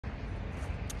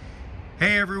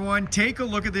Hey everyone, take a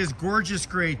look at this gorgeous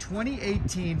gray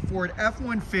 2018 Ford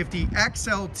F-150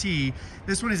 XLT.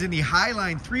 This one is in the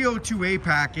Highline 302A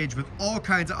package with all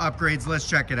kinds of upgrades. Let's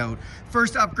check it out.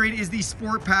 First upgrade is the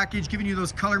Sport package, giving you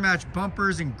those color matched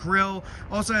bumpers and grille.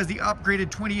 Also has the upgraded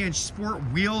 20-inch Sport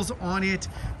wheels on it.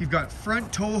 You've got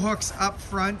front tow hooks up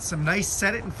front, some nice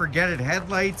set it and forget it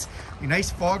headlights,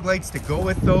 nice fog lights to go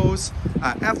with those.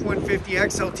 F-150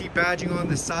 XLT badging on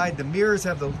the side. The mirrors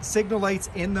have the signal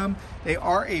lights in them. They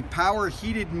are a power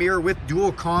heated mirror with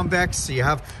dual convex, so you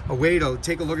have a way to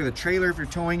take a look at the trailer if you're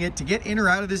towing it. To get in or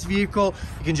out of this vehicle,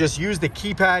 you can just use the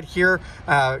keypad here,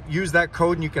 use that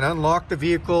code and you can unlock the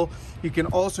vehicle. You can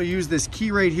also use this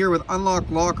key right here with unlock,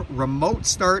 lock, remote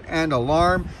start and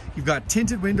alarm. You've got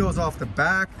tinted windows off the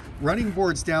back, running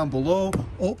boards down below.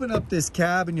 Open up this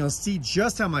cab and you'll see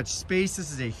just how much space.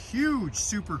 This is a huge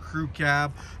Super Crew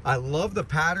cab. I love the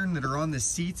pattern that are on the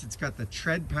seats. It's got the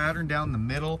tread pattern down the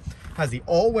middle. Has the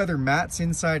all-weather mats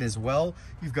inside as well.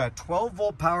 You've got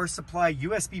 12-volt power supply,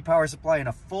 USB power supply, and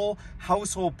a full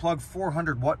household plug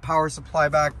 400-watt power supply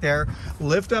back there.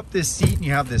 Lift up this seat and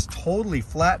you have this totally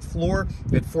flat floor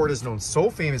that Ford is known so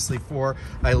famously for.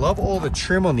 I love all the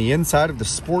trim on the inside of the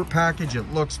Sport package.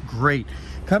 It looks great.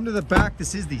 Come to the back.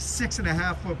 This is the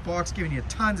 6.5-foot box, giving you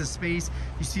tons of space.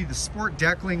 You see the Sport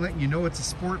deckling letting you know it's a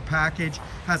Sport package.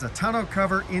 Has a tonneau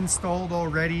cover installed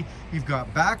already. You've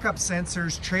got backup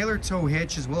sensors, trailer tow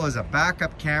hitch, as well as a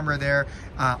backup camera there.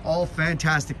 All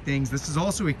fantastic things. This is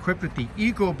also equipped with the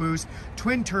EcoBoost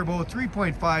twin turbo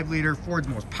 3.5 liter Ford's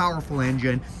most powerful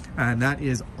engine, and that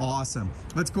is awesome.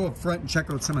 Let's go up front and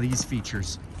check out some of these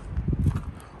features.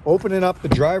 Opening up the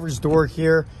driver's door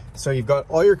here, so you've got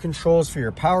all your controls for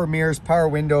your power mirrors, power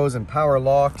windows, and power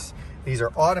locks. These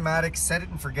are automatic set it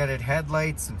and forget it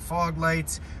headlights and fog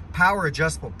lights, power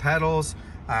adjustable pedals,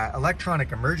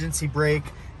 electronic emergency brake.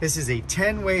 This is a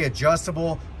 10-way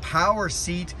adjustable power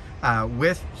seat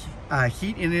with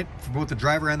heat in it for both the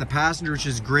driver and the passenger, which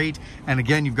is great. And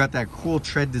again, you've got that cool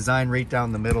tread design right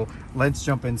down the middle. Let's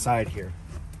jump inside here.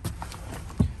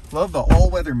 Love the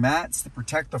all-weather mats to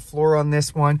protect the floor on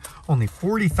this one. Only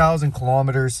 40,000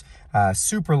 kilometers,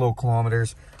 super low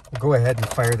kilometers. We'll go ahead and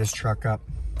fire this truck up.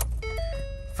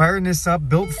 Firing this up,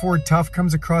 built Ford Tough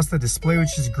comes across the display,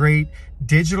 which is great.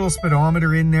 Digital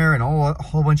speedometer in there and a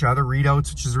whole bunch of other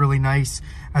readouts, which is really nice.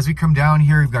 As we come down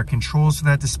here, we've got controls for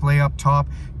that display up top,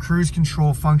 cruise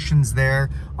control functions there.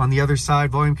 On the other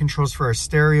side, volume controls for our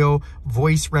stereo,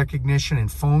 voice recognition, and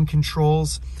phone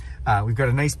controls. We've got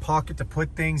a nice pocket to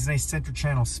put things, nice center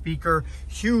channel speaker,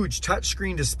 huge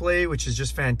touchscreen display, which is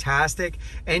just fantastic.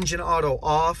 Engine auto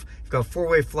off. We've got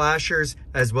 4-way flashers,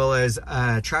 as well as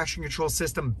traction control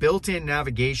system, built-in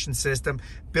navigation system,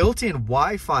 built-in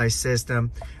Wi-Fi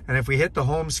system. And if we hit the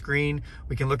home screen,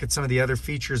 we can look at some of the other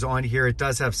features on here. It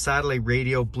does have satellite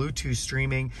radio, Bluetooth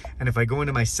streaming. And if I go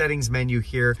into my settings menu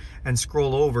here and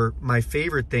scroll over, my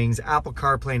favorite things, Apple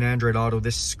CarPlay and Android Auto,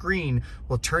 this screen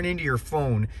will turn into your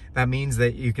phone. That means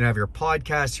that you can have your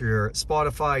podcast, your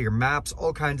Spotify, your maps,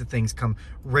 all kinds of things come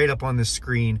right up on the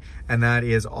screen, and that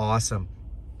is awesome.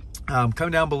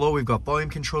 Coming down below, we've got volume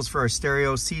controls for our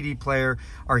stereo, CD player,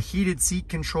 our heated seat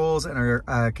controls, and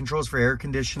our controls for air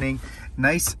conditioning.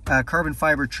 Nice carbon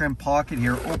fiber trim pocket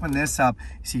here. Open this up,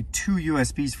 you see 2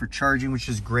 USBs for charging, which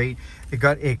is great. They've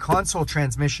got a console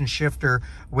transmission shifter,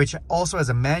 which also has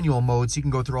a manual mode, so you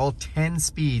can go through all 10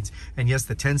 speeds. And yes,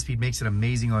 the 10-speed makes it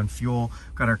amazing on fuel.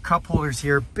 Got our cup holders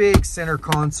here, big center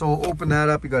console. Open that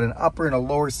up, you've got an upper and a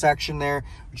lower section there,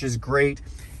 which is great.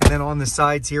 And then on the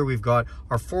sides here, we've got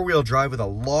our 4-wheel drive with a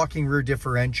locking rear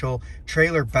differential,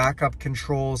 trailer backup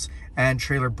controls, and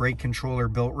trailer brake controller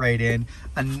built right in.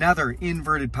 Another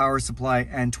inverted power supply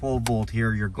and 12-volt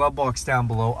here. Your glove box down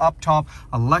below. Up top,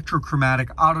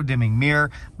 electrochromatic auto-dimming mirror,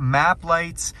 map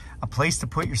lights, a place to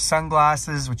put your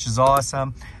sunglasses, which is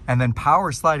awesome, and then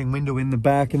power sliding window in the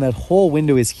back, and that whole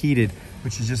window is heated,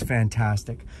 which is just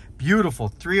fantastic. Beautiful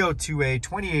 302A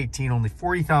 2018, only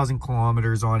 40,000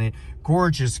 kilometers on it.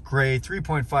 Gorgeous gray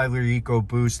 3.5 liter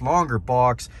EcoBoost, longer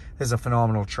box. This is a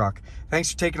phenomenal truck.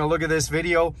 Thanks for taking a look at this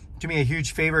video. Do me a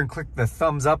huge favor and click the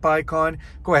thumbs up icon.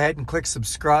 Go ahead and click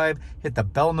subscribe, hit the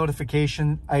bell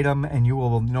notification item, and you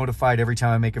will be notified every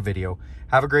time I make a video.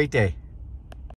 Have a great day.